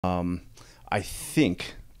I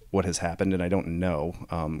think what has happened, and I don't know,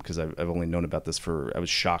 because I've only known about this I was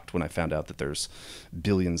shocked when I found out that there's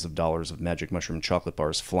billions of dollars of magic mushroom chocolate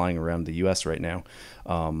bars flying around the U.S. right now.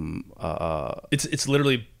 It's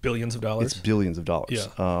literally billions of dollars. It's billions of dollars.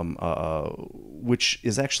 Yeah. Which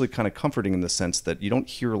is actually kind of comforting in the sense that you don't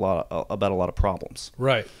hear about a lot of problems.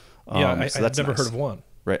 Right. Yeah, So I've never nice. heard of one.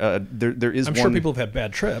 Right. There is. I'm sure people have had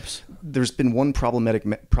bad trips. There's been one problematic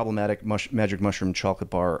magic mushroom chocolate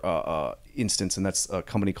bar instance, and that's a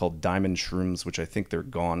company called Diamond Shrooms, which I think they're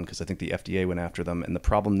gone because I think the FDA went after them. And the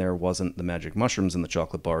problem there wasn't the magic mushrooms in the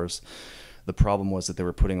chocolate bars. The problem was that they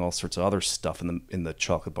were putting all sorts of other stuff in the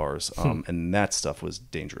chocolate bars, and that stuff was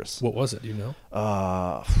dangerous. What was it? Do you know?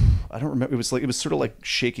 I don't remember. It was sort of like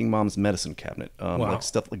shaking mom's medicine cabinet. Wow. Like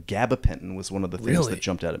stuff like gabapentin was one of the things that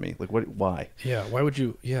jumped out at me. Like, what? Why? Yeah. Why would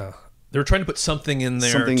you? Yeah. They were trying to put something in there.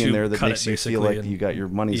 Something in there that cut makes it, you feel like and, you got your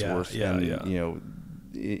money's worth. Yeah. And, Yeah. you know,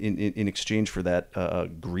 in exchange for that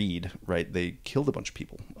greed, right? They killed a bunch of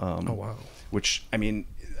people. Oh wow. Which, I mean,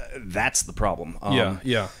 that's the problem.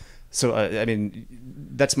 Yeah. So, I mean,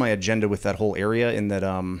 that's my agenda with that whole area, in that,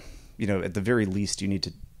 you know, at the very least, you need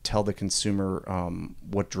to tell the consumer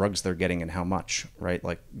what drugs they're getting and how much, right?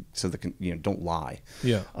 Like, so don't lie.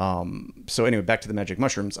 Yeah. So anyway, back to the magic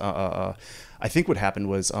mushrooms. I think what happened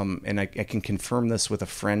was, and I can confirm this with a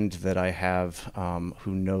friend that I have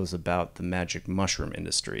who knows about the magic mushroom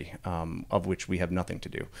industry, of which we have nothing to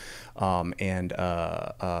do.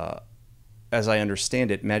 As I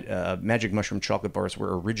understand it, magic mushroom chocolate bars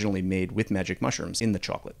were originally made with magic mushrooms in the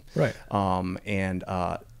chocolate. Right.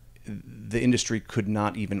 The industry could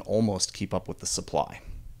not even almost keep up with the supply.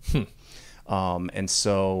 And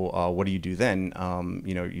so what do you do then?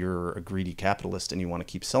 You know, you're a greedy capitalist and you want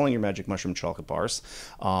to keep selling your magic mushroom chocolate bars,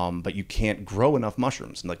 but you can't grow enough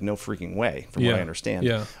mushrooms. Like, no freaking way, from what I understand.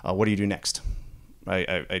 Yeah. What do you do next?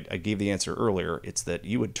 I gave the answer earlier. It's that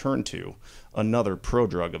you would turn to another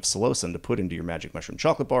prodrug of psilocin to put into your magic mushroom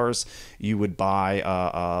chocolate bars. You would buy,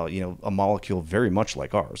 a molecule very much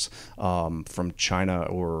like ours from China,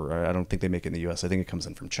 or I don't think they make it in the U.S. I think it comes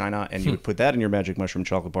in from China, and you would put that in your magic mushroom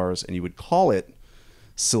chocolate bars, and you would call it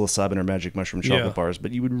psilocybin or magic mushroom chocolate bars,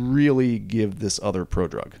 but you would really give this other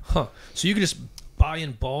prodrug. Huh. So you could just buy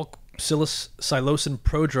in bulk psilocin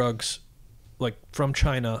prodrugs, like from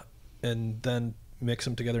China, and then mix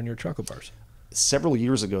them together in your chocolate bars. Several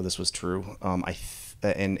years ago, this was true. You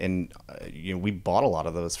know, we bought a lot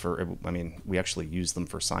of those we actually used them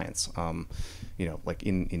for science. You know, like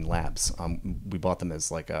in labs. We bought them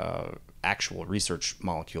as like actual research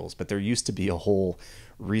molecules, but there used to be a whole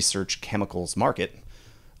research chemicals market.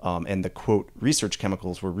 And the quote research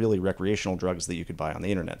chemicals were really recreational drugs that you could buy on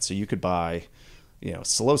the internet. So you could buy, you know,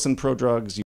 psilocin prodrugs.